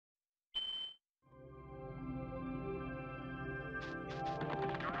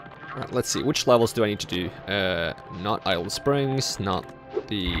Alright, let's see. Which levels do I need to do? Not Idle Springs, not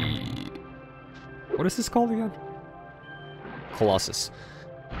the... What is this called again? Colossus.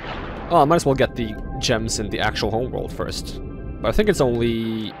 Oh, I might as well get the gems in the actual homeworld first. But I think it's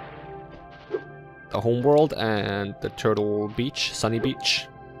only the homeworld and the Turtle Beach, Sunny Beach.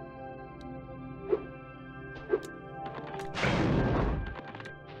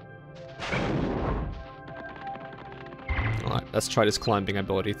 Alright, let's try this climbing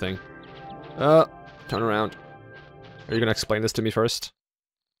ability thing. Turn around. Are you gonna explain this to me first?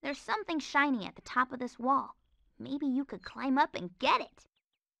 There's something shiny at the top of this wall. Maybe you could climb up and get it.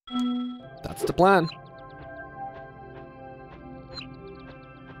 That's the plan.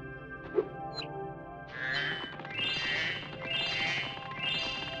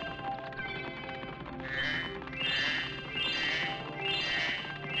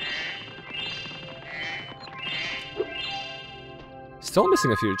 Still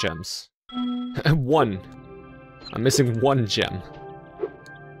missing a few gems. One. I'm missing one gem.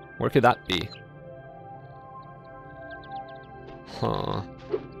 Where could that be? Huh.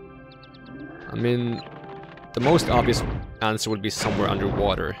 I mean, the most obvious answer would be somewhere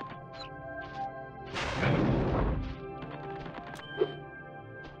underwater.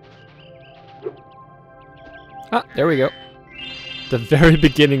 Ah, there we go. The very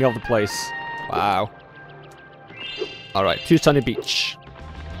beginning of the place. Wow. Alright, to Sunny Beach.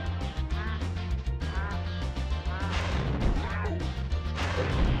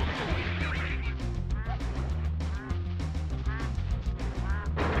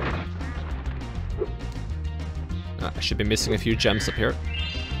 I should be missing a few gems up here.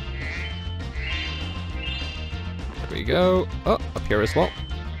 There we go. Oh, up here as well.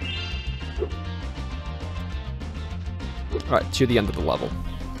 Alright, to the end of the level.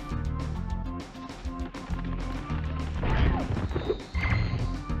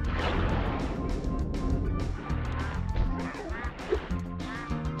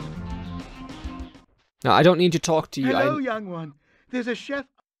 Now, I don't need to talk to you. Hello, young one. There's a chef.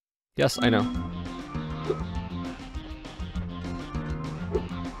 Yes, I know.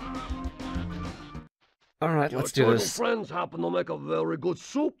 Alright, let's do this. Your friends happen to make a very good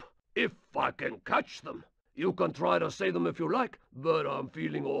soup. If I can catch them. You can try to say them if you like, but I'm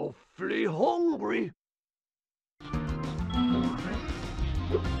feeling awfully hungry.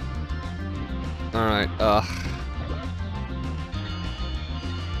 Alright,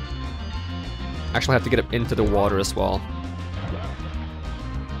 actually, I have to get up into the water as well.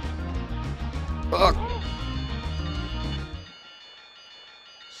 Ugh.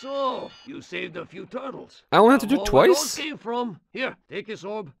 So, you saved a few turtles. I only have to do Now, twice? Where those came from? Here, take this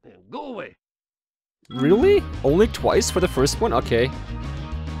orb and go away. Really? Only twice for the first one? Okay.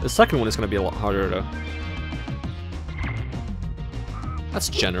 The second one is gonna be a lot harder, though. That's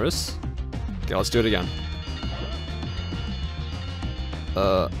generous. Okay, let's do it again.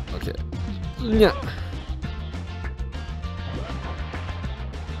 Okay. Yeah.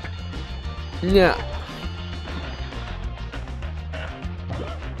 Yeah.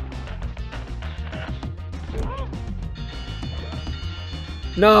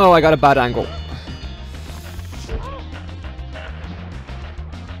 No, I got a bad angle.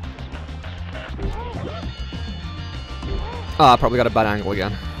 Ah, probably got a bad angle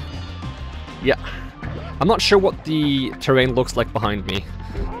again. Yeah. I'm not sure what the terrain looks like behind me.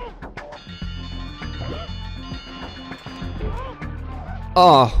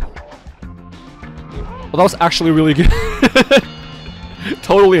 Oh. Well, that was actually really good.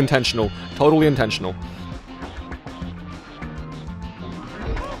 Totally intentional. Totally intentional.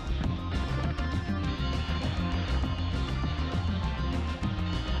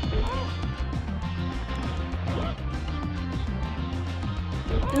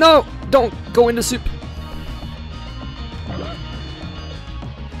 No! Don't go in the soup!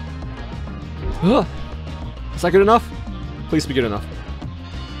 Ugh. Is that good enough? Please be good enough.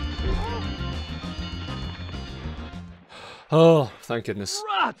 Oh, thank goodness.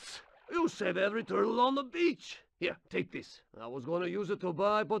 Rats! You save every turtle on the beach. Here, take this. I was gonna use it to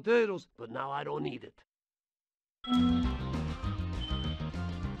buy potatoes, but now I don't need it.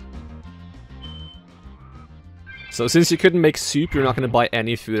 So since you couldn't make soup, you're not gonna buy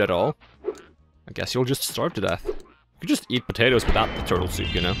any food at all? I guess you'll just starve to death. You could just eat potatoes without the turtle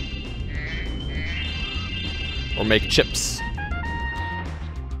soup, you know? Or make chips.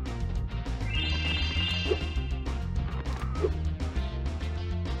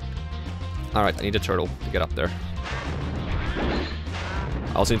 Alright, I need a turtle to get up there.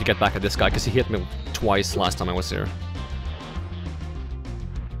 I also need to get back at this guy, because he hit me twice last time I was here.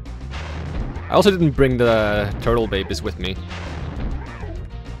 I also didn't bring the turtle babies with me.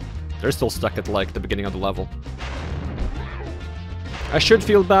 They're still stuck at, like, the beginning of the level. I should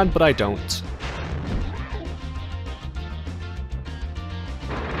feel bad, but I don't.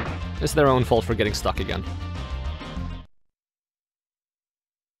 It's their own fault for getting stuck again.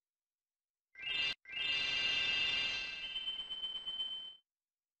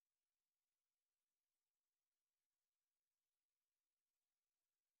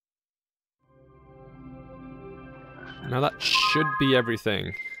 Now that should be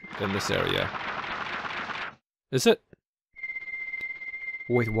everything in this area. Is it?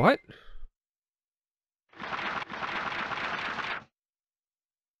 Wait, what?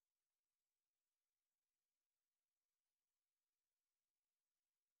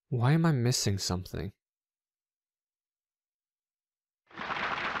 Why am I missing something?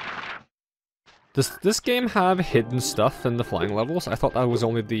 Does this game have hidden stuff in the flying levels? I thought that was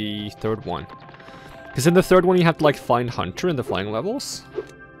only the third one. Because in the third one you have to, like, find Hunter in the flying levels.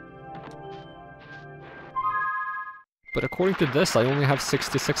 But according to this, I only have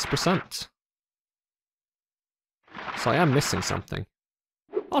 66%. So I am missing something.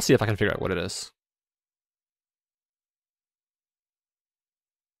 I'll see if I can figure out what it is.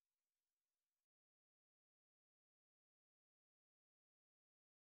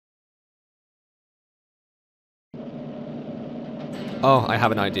 Oh, I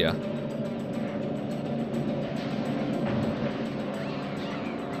have an idea.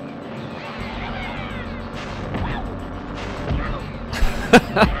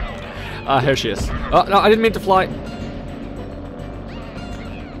 Here she is. Oh, no, I didn't mean to fly.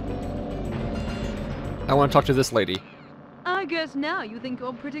 I want to talk to this lady. I guess now you think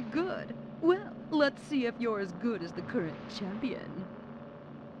you're pretty good. Well, let's see if you're as good as the current champion.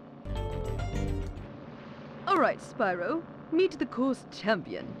 Alright, Spyro. Meet the course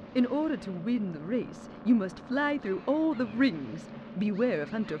champion. In order to win the race, you must fly through all the rings. Beware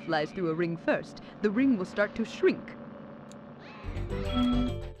if Hunter flies through a ring first. The ring will start to shrink.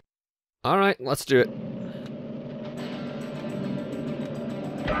 Alright, let's do it.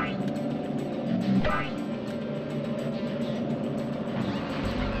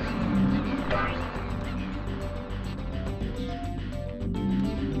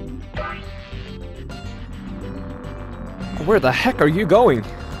 Where the heck are you going?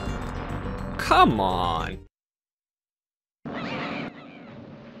 Come on.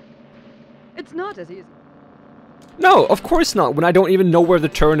 It's not as easy. No, of course not, when I don't even know where the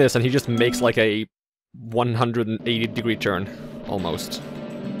turn is and he just makes like a 180-degree turn, almost.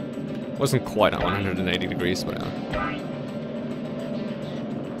 Wasn't quite at 180 degrees, but yeah.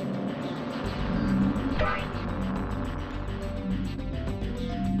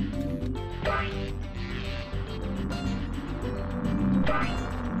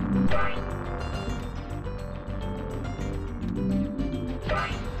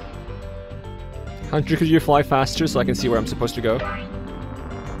 100, could you fly faster so I can see where I'm supposed to go?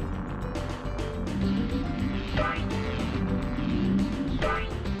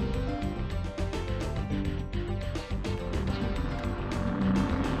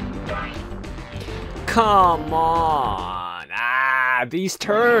 Come on! Ah, these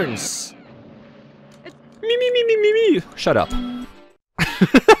turns! Me. Shut up.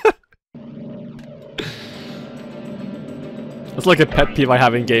 It's like a pet peeve I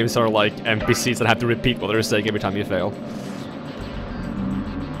have in games or like NPCs that have to repeat what they're saying every time you fail.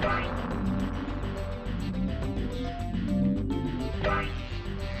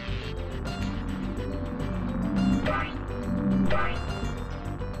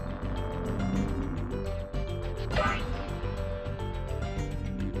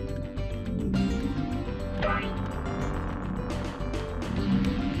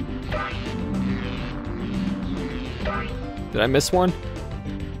 Did I miss one?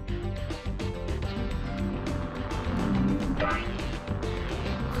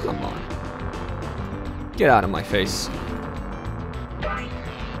 Come on. Get out of my face.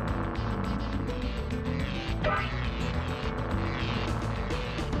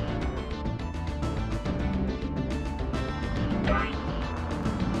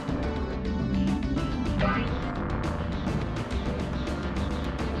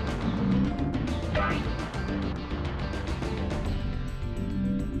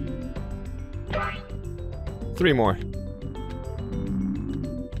 Three more.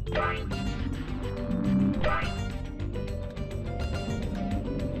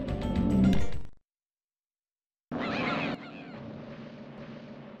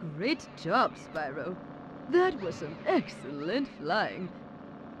 Great job, Spyro. That was some excellent flying.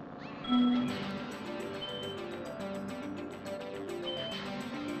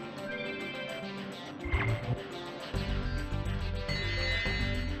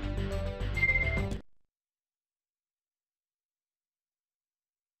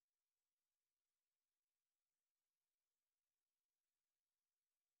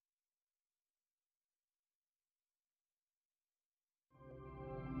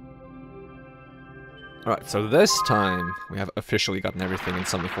 Alright, so this time we have officially gotten everything in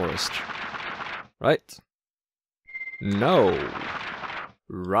Sunny Forest. Right? No.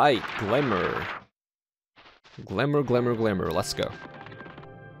 Right, Glimmer. Glimmer, Glimmer, Glimmer. Let's go.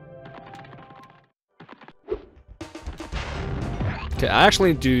 Okay, I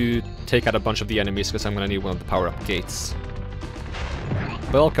actually do take out a bunch of the enemies because I'm gonna need one of the power-up gates.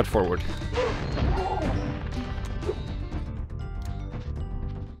 But I'll cut forward.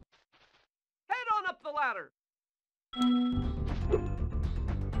 Head on up the ladder!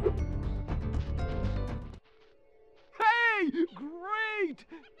 Hey! Great!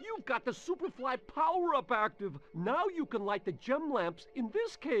 You've got the Superfly power-up active. Now you can light the gem lamps in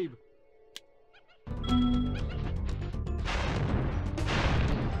this cave.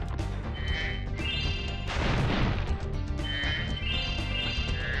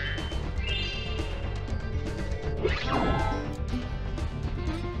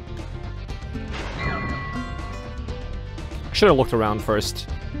 I should have looked around first.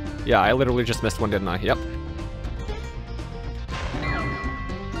 Yeah, I literally just missed one, didn't I? Yep.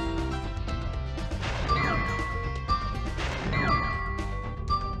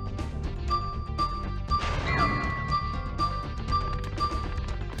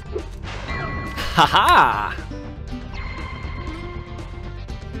 Haha!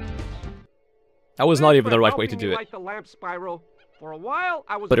 That was not even the right way to do it. Light the lamp, Spyro. For a while,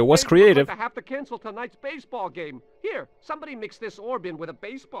 I was But it was afraid we were creative. going to have to cancel tonight's baseball game. Here, somebody mix this orb in with the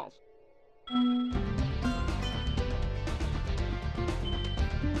baseballs.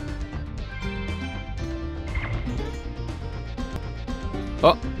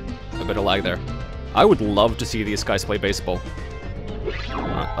 Oh, a bit of lag there. I would love to see these guys play baseball.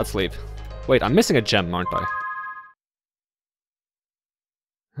 Alright, let's leave. Wait, I'm missing a gem, aren't I?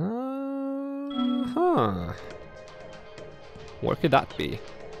 Huh. Where could that be?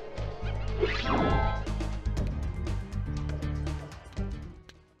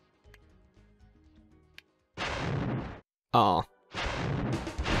 Oh.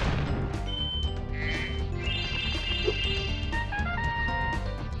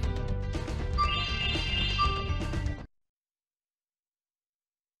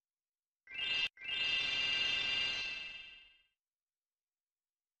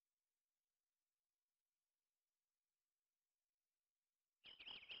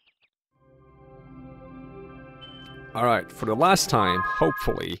 Alright, for the last time,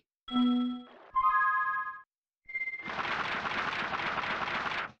 hopefully.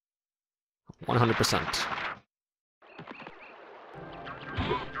 $100%.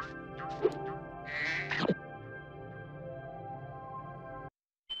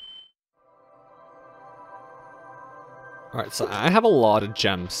 Alright, so I have a lot of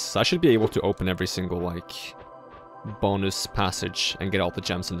gems. So I should be able to open every single, like, bonus passage and get all the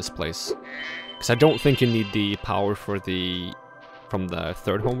gems in this place. Because I don't think you need the power for the... from the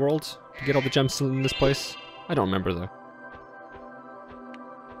third homeworld to get all the gems in this place. I don't remember, though.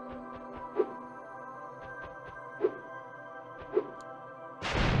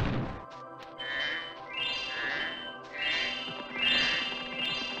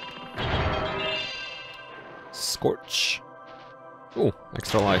 Scorch. Ooh,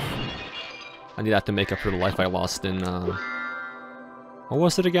 extra life. I need that to make up for the life I lost in, what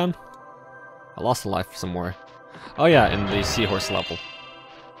was it again? I lost a life somewhere. Oh yeah, in the seahorse level.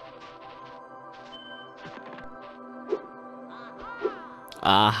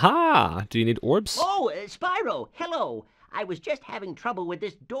 Aha! Do you need orbs? Oh, Spyro, hello. I was just having trouble with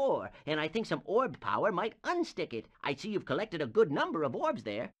this door, and I think some orb power might unstick it. I see you've collected a good number of orbs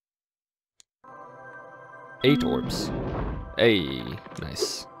there. 8 orbs. Hey,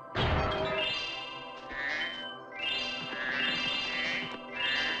 nice.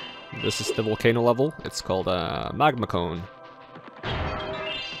 This is the volcano level. It's called Magma Cone.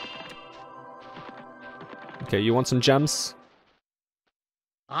 Okay, you want some gems?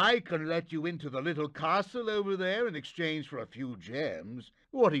 I can let you into the little castle over there in exchange for a few gems.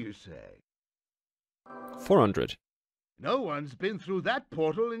 What do you say? 400. No one's been through that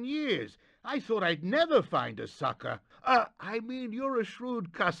portal in years. I thought I'd never find a sucker. I mean, you're a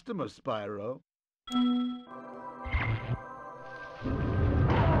shrewd customer, Spyro.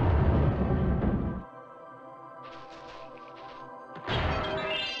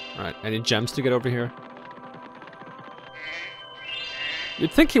 Alright, any gems to get over here?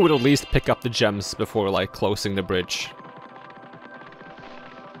 You'd think he would at least pick up the gems before, like, closing the bridge.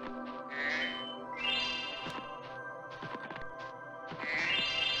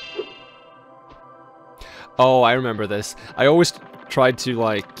 Oh, I remember this. I always tried to,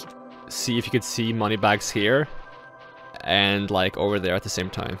 like, see if you could see moneybags here and, like, over there at the same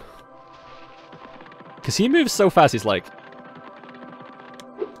time. Because he moves so fast, he's like...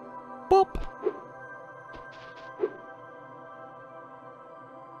 Bop!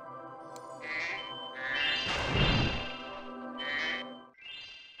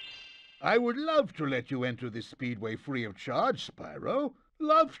 I would love to let you enter this speedway free of charge, Spyro.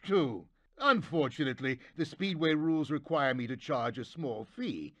 Love to. Unfortunately, the speedway rules require me to charge a small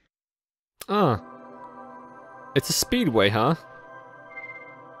fee. Ah. It's a speedway, huh?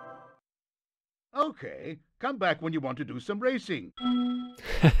 Okay, come back when you want to do some racing.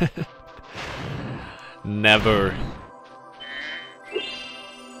 Never.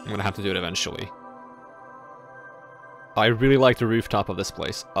 I'm gonna have to do it eventually. I really like the rooftop of this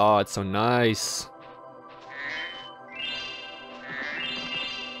place. Oh, it's so nice.